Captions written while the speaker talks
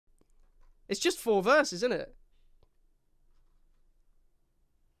It's just 4 verses, isn't it?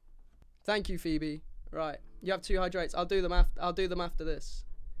 Thank you, Phoebe. Right, you have 2 hydrates. I'll do them after this.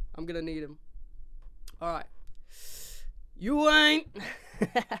 I'm gonna need them. All right. You ain't.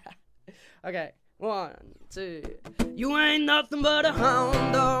 Okay. 1, 2. You ain't nothing but a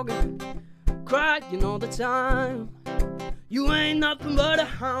hound dog, crying all the time. You ain't nothing but a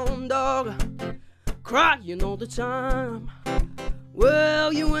hound dog, crying all the time.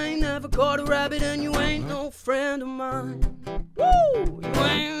 Well, you ain't never caught a rabbit, and you ain't no friend of mine. Woo! You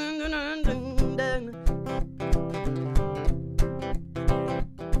ain't.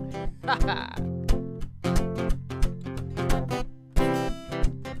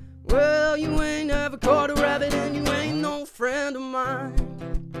 Well, you ain't never caught a rabbit, and you ain't no friend of mine.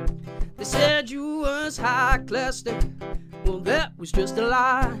 They said you was high class, well, that was just a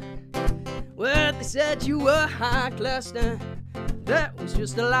lie. Well, they said you were high class, that was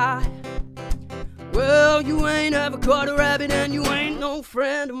just a lie. Well, you ain't ever caught a rabbit, and you ain't no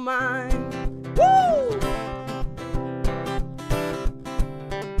friend of mine. Woo!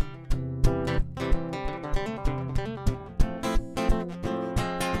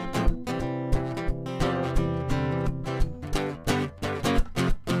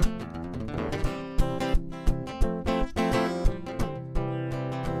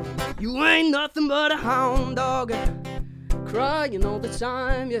 You ain't nothing but a hound dog, crying all the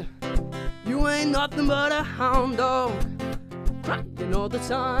time, yeah. You ain't nothing but a hound dog, crying all the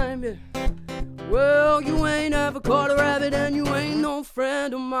time, yeah. Well, you ain't ever caught a rabbit, and you ain't no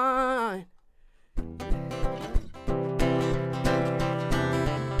friend of mine.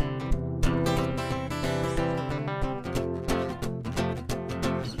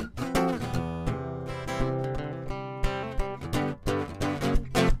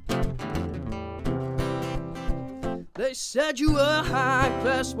 They said you were high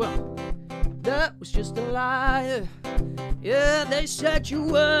class, well, that was just a lie. Yeah, they said you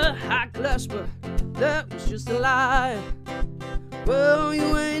were high class, but that was just a lie. Well,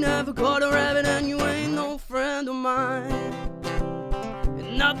 you ain't ever caught a rabbit, and you ain't no friend of mine.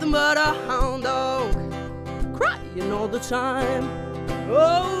 You're nothing but a hound dog, crying all the time.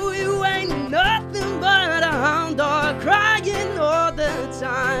 Oh, you ain't nothing but a hound dog, crying all the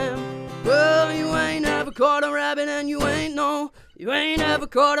time. Well, you ain't ever caught a rabbit, and you ain't ever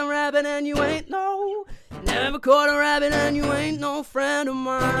caught a rabbit, and you ain't never caught a rabbit, and you ain't no friend of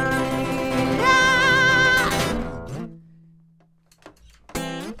mine.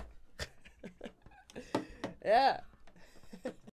 Yeah. Yeah.